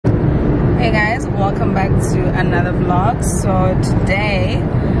welcome back to another vlog. So today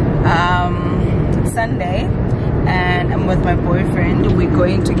it's Sunday and I'm with my boyfriend. We're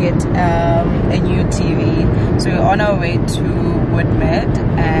going to get a new TV, so we're on our way to Woodmead,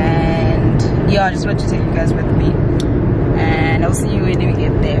 and yeah, I just want to take you guys with me, and I'll see you when we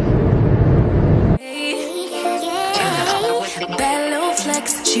get there. Bad little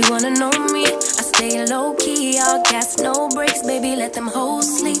flex, she wanna know me. I stay low key, all gas, no brakes, baby, let them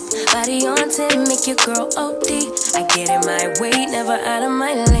hoes sleep. Body on 10, make your girl OD. I get in my way, never out of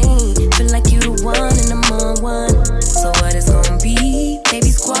my lane. Feel like you the one and I'm on one. So what it's gonna be?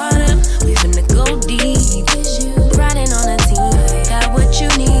 Baby, squad up, we finna go deep. Riding on a team, got what you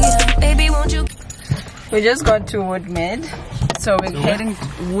need. Baby, won't you? We just got to Woodmead, so we're heading to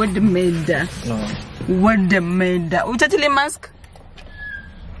Woodmead. No. Woodmead. Uthatile mask?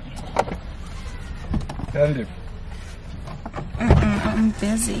 I'm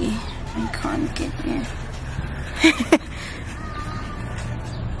busy. I can't get here.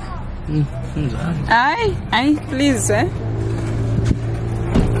 Aye, please, eh?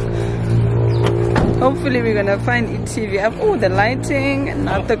 Hopefully we're gonna find a TV. Oh, the lighting,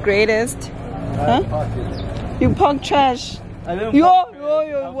 not the greatest. Huh? You park trash.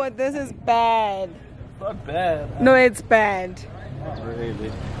 Yo, what? This is bad. It's not bad. No, it's bad. Not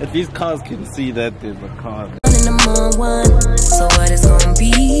really. If these cars can see that there's a car. So what it's gonna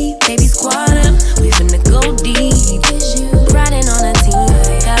be? Baby, squad up, we finna go deep. Riding on a team,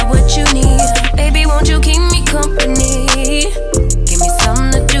 got what you need. Baby, won't you keep me company? Give me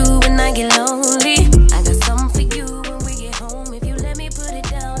something to do when I get lonely. I got something for you when we get home. If you let me put it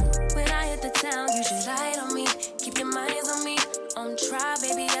down, when I hit the town, you should ride on me. Keep your minds on me. On try,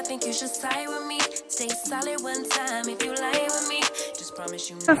 baby, I think you should side with me. Stay solid one time if you lie with me. Just promise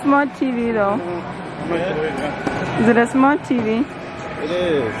you. A smart TV though. Is it a smart TV? It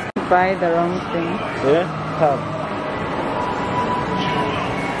is. Buy the wrong thing. Yeah? How?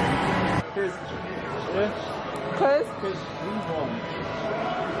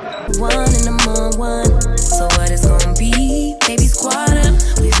 One and I'm on one. So what it's gonna be? Baby, squad up,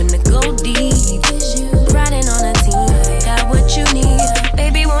 we finna go deep. Riding on a team, got what you need.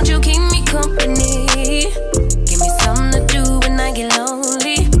 Baby, won't you keep me company? Give me something to do when I get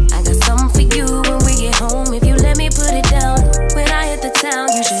lonely. I got something for you when we get home. If you let me put it down, when I hit the town,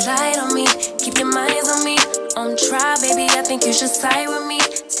 you should ride on me. Keep your minds on me. On try, baby, I think you should side with me.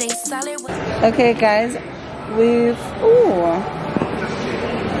 Stay solid with me. Okay, guys, we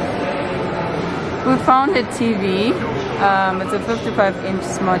found a TV. It's a 55-inch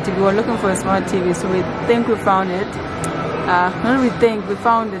smart TV. We're looking for a smart TV, so we think we found it. We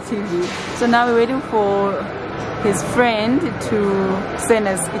found the TV. So now we're waiting for his friend to send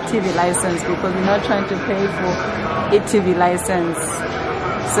us a TV license, because we're not trying to pay for a TV license.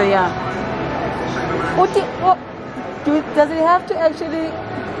 So yeah. Does it have to actually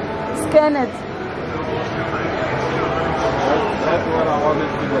scan it? That's what I wanted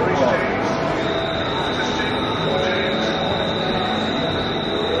to do.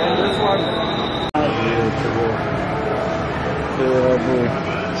 And this one.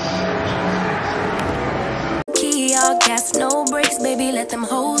 Key, all gas, no brakes, baby, let them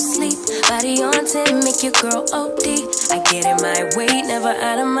hoes sleep. Body on 10, make your girl OD. I get in my way, never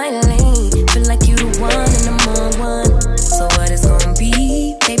out of my lane. Feel like you the one and I'm on one. So what it's gonna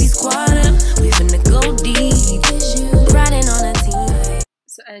be? Baby, squad up, we finna go deep. Riding on a team.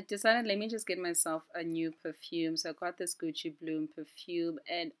 So I decided, let me just get myself a new perfume. So I got this Gucci Bloom perfume,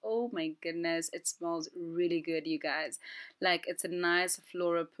 and oh my goodness, it smells really good, you guys. Like, it's a nice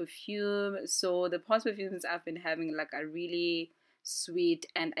floral perfume. So the past perfumes I've been having like are really sweet,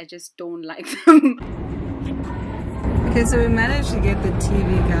 and I just don't like them. Okay, so we managed to get the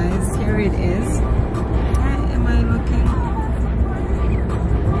TV, guys. Here it is. Am I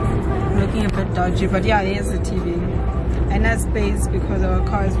looking a bit dodgy, but yeah, here's the TV. And that space because our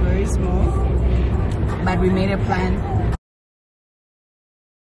car is very small, but we made a plan.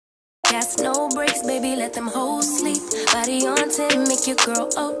 Gas, no brakes, baby, let them hoes sleep. Body on 10, make your girl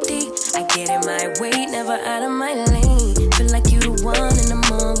OD. I get in my way, never out of my lane. Feel like you the one and I'm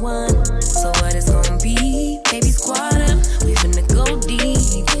on one. So what it's gonna be? Baby, squad up, we finna go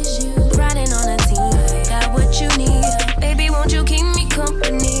deep. Riding on a team, got what you need. Baby, won't you keep me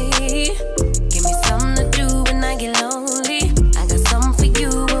company? Give me something to do when I get lonely. I got something for you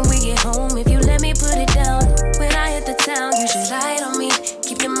when we get home. If you let me put it down, when I hit the town, you should ride on me.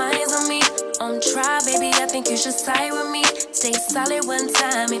 Keep your minds on me. On try, baby, I think you should side with me. Stay solid one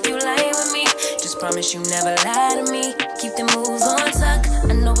time if you lie with me. Just promise you never lie to me. Keep the moves on tuck,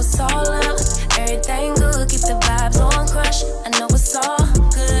 I know it's all up. Everything good, keep the vibes on crush, I know it's all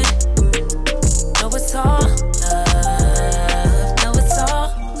good.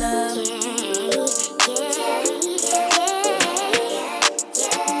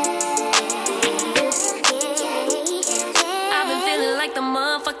 like the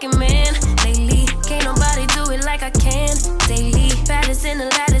motherfucking man. Lately, can't nobody do it like I can. Daily, baddest in the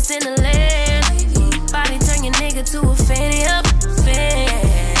land. Body turn your nigga to a fanny up,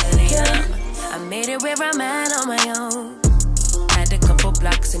 fanny up. I made it where I'm at on my own. Had a couple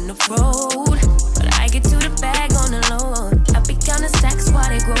blocks in the road, but I get to the bag on the low. I be counting stacks while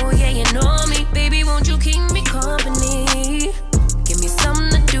they grow, yeah, you know me. Baby, won't you keep me company? Give me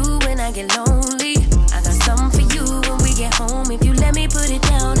something to do when I get lonely. I got something for you when we get home. If you let me put it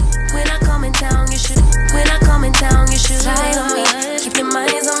down, when I come in town, you should. When I come in town, you should slide on me. Keep your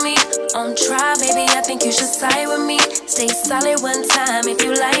minds on me. On try, baby, I think you should side with me. Stay solid one time if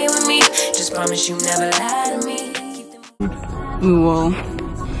you lie with me. Just promise you never lie to me. Whoa.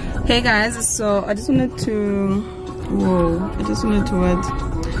 Hey guys, so I just wanted to what?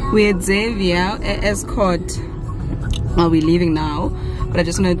 We're at Xavier Escort. Well, we're leaving now, but I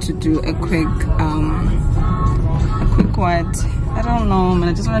just wanted to do a quick what? I don't know, man.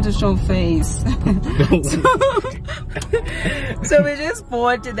 I just wanted to show face. So we just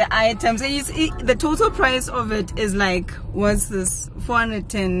bought the items, and you see the total price of it is like, what's this,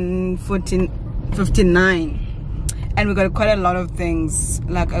 459, and we got quite a lot of things.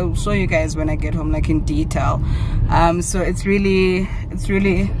 Like I'll show you guys when I get home, like in detail. So it's really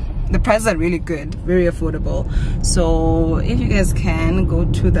the prices are really good, very affordable. So if you guys can go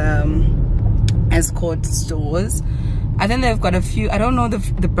to the Escort stores, I think they've got a few. I don't know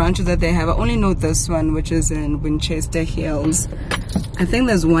the branches that they have. I only know this one, which is in Winchester Hills. I think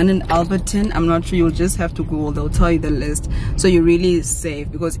there's one in Alberton. I'm not sure. You'll just have to Google. They'll tell you the list. So you're really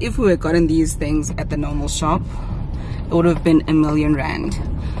safe, because if we had gotten these things at the normal shop, it would have been R1,000,000.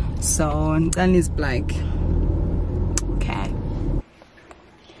 So that is black. Okay.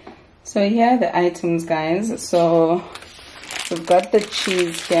 So here are the items, guys. So we've got the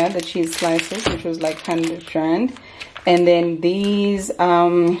cheese here, the cheese slices, which was like 100 rand. And then these,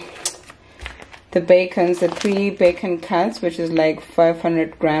 the bacons, the 3 bacon cuts, which is like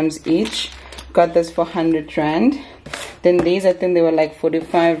 500 grams each. Got this for 100 rand. Then these, I think they were like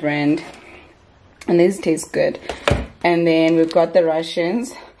 45 rand. And these taste good. And then we've got the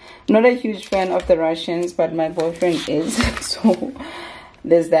Russians. Not a huge fan of the Russians, but my boyfriend is. So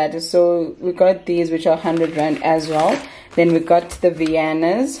there's that. So we got these, which are 100 rand as well. Then we got the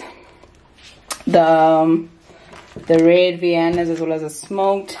Viennas. The red Viennas, as well as the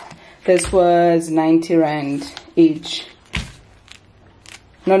smoked. This was 90 rand each.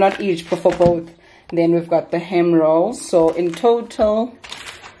 No, not each, but for both. Then we've got the ham rolls. So in total,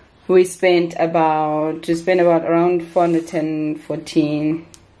 we spent about around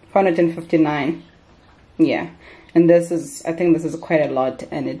 459. Yeah. And this is, I think this is quite a lot,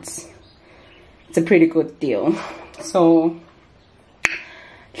 and it's a pretty good deal. So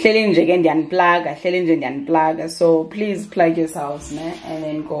so please plug yourselves, and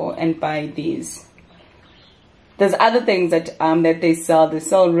then go and buy these. There's other things that they sell. They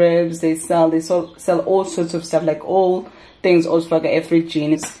sell ribs, they sell all sorts of stuff, like all things also for every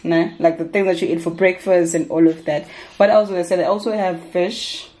genius, like the things that you eat for breakfast and all of that. What else was I say? They also have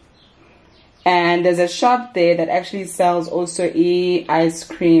fish. And there's a shop there that actually sells also ice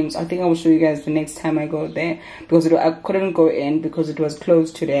creams. I think I will show you guys the next time I go there, because I couldn't go in because it was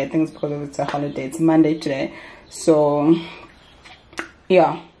closed today. I think it's because it's a holiday. It's Monday today. So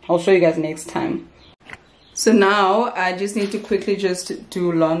yeah, I'll show you guys next time. So now I just need to quickly just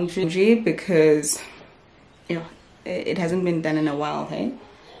do laundry, because it hasn't been done in a while, hey?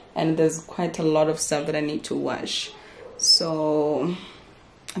 And there's quite a lot of stuff that I need to wash. So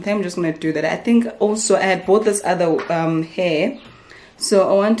I think I'm just gonna do that. I think also I had bought this other hair, so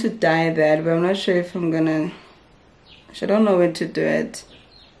I want to dye that, but I'm not sure if I'm gonna. I don't know when to do it.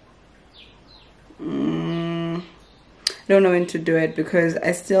 I don't know when to do it, because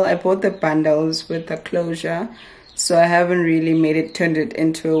I bought the bundles with the closure, so I haven't really turned it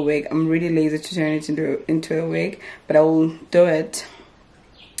into a wig. I'm really lazy to turn it into a wig, but I will do it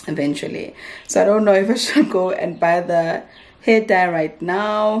eventually. So I don't know if I should go and buy the hair dye right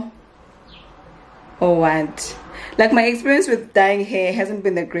now or what. Like, my experience with dyeing hair hasn't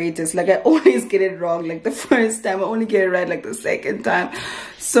been the greatest. Like, I always get it wrong. Like, the first time I only get it right like the second time.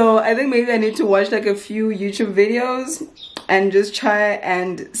 So I think maybe I need to watch like a few YouTube videos and just try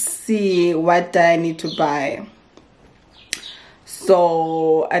and see what dye I need to buy,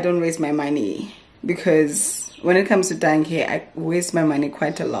 so I don't waste my money. Because when it comes to dyeing hair, I waste my money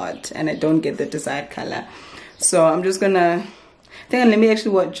quite a lot and I don't get the desired color. So I'm just gonna, let me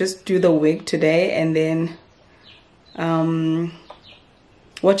actually just do the wig today, and then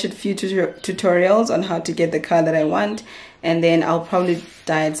watch a few tutorials on how to get the color that I want, and then I'll probably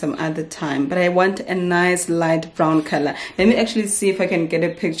dye it some other time. But I want a nice light brown color. Let me actually see if I can get a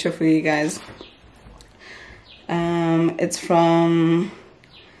picture for you guys. It's from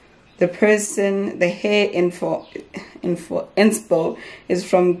the person, the hair inspo is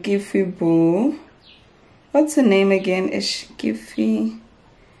from Giffy Boo. What's her name again? Is Giffy?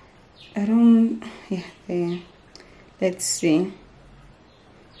 I don't, yeah, there. Let's see.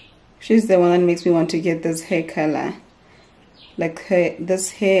 She's the one that makes me want to get this hair color. Like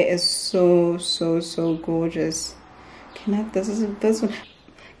this hair is so gorgeous. Can I, this one.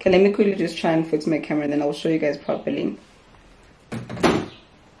 Okay, let me quickly just try and fix my camera, then I'll show you guys properly.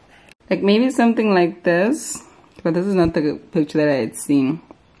 Like maybe something like this, but this is not the picture that I had seen.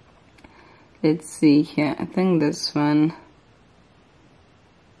 Let's see here. I think this one.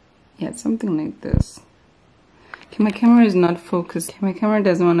 Yeah, something like this. Okay, my camera is not focused. My camera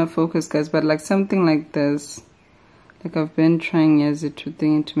doesn't want to focus, guys, but like something like this. Like I've been trying as it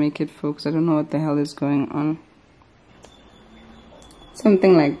to make it focus. I don't know what the hell is going on.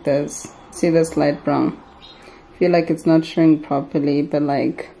 Something like this. See this light brown? I feel like it's not showing properly, but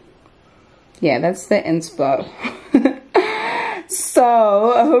like, yeah, that's the inspo.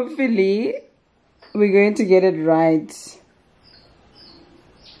 So hopefully we're going to get it right.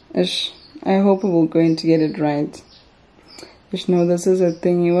 Ish, I hope we're going to get it right. Ish, no, this is a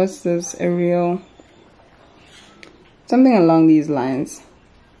thingy. What's this? A real, something along these lines.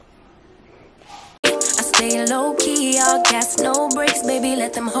 Stay low key, all gas, no brakes, baby,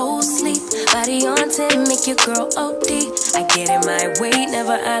 let them hoes sleep. Body on 10, make your girl OD. I get in my way,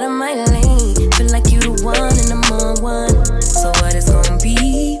 never out of my lane. Feel like you the one and I'm on one. So what it's gonna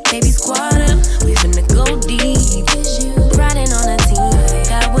be? Baby, squad up, we finna go deep. Riding on a team,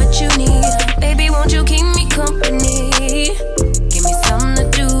 got what you need. Baby, won't you keep me company? Give me something to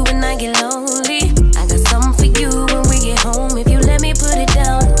do when I get lonely. I got something for you when we get home. If you let me put it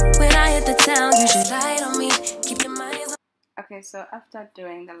down, when I hit the town, you should ride on me. Keep your mind on. Okay, so after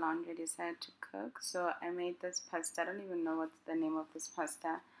doing the laundry, I decided to cook. So I made this pasta. I don't even know what's the name of this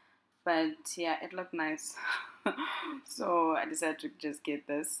pasta, but yeah, it looked nice. So I decided to just get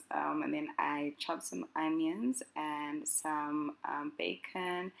this, and then I chopped some onions and some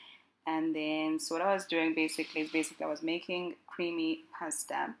bacon, and then so what I was doing basically I was making creamy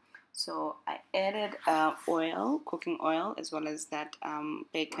pasta. So I added oil, cooking oil, as well as that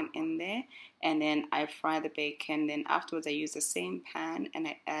bacon in there, and then I fried the bacon. Then afterwards I used the same pan and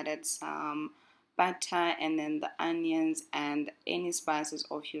I added some butter and then the onions and any spices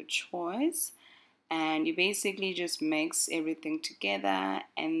of your choice, and you basically just mix everything together.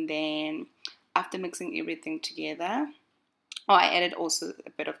 And then after mixing everything together, I added also a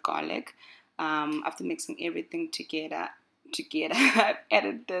bit of garlic. After mixing everything together, I've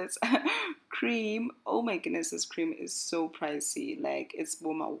added this cream. Oh my goodness, this cream is so pricey. Like it's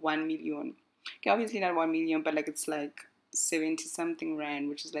more 1 million. Okay, obviously not 1 million, but like it's like 70 something rand,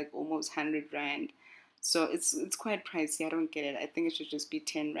 which is like almost 100 rand. So it's quite pricey. I don't get it. I think it should just be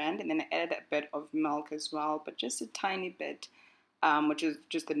 10 rand. And then I added a bit of milk as well, but just a tiny bit, which is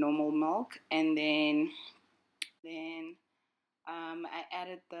just the normal milk. And then I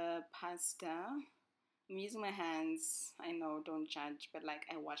added the pasta. I'm using my hands. I know, don't judge, but like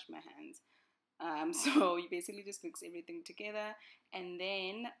I wash my hands. So you basically just mix everything together, and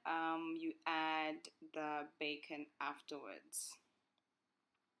then you add the bacon afterwards.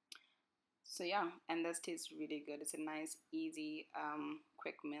 So yeah, and this tastes really good. It's a nice, easy,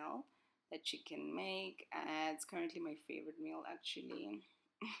 quick meal that you can make. It's currently my favorite meal actually.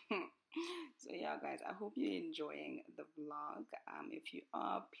 So yeah guys, I hope you're enjoying the vlog. If you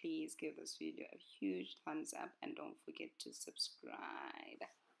are, please give this video a huge thumbs up and don't forget to subscribe.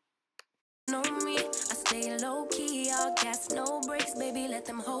 Know me, I stay low key, all gas, no brakes, baby, let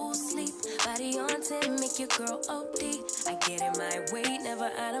them hoes sleep. Body on 10, make your girl OD. I get in my way,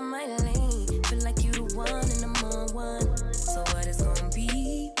 never out of my lane. Feel like you the one and I'm on one. So what it's gonna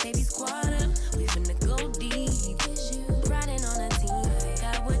be? Baby, squad up, we finna go deep. Riding on a team,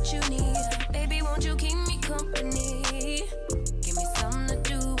 got what you need. Baby, won't you keep me company? Give me something to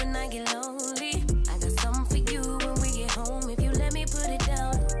do when I get lonely. I got something for you when we get home. If you let me put it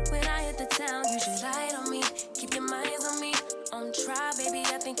down, when I hit the town, you should ride on me. Keep your minds on me. On try, baby,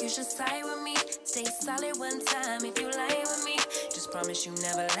 I think you should side with me. Stay solid one time if you lie with me. Just promise you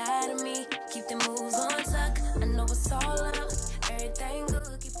never lie to me. Keep the moves on tuck. I know it's all up. Everything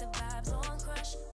good.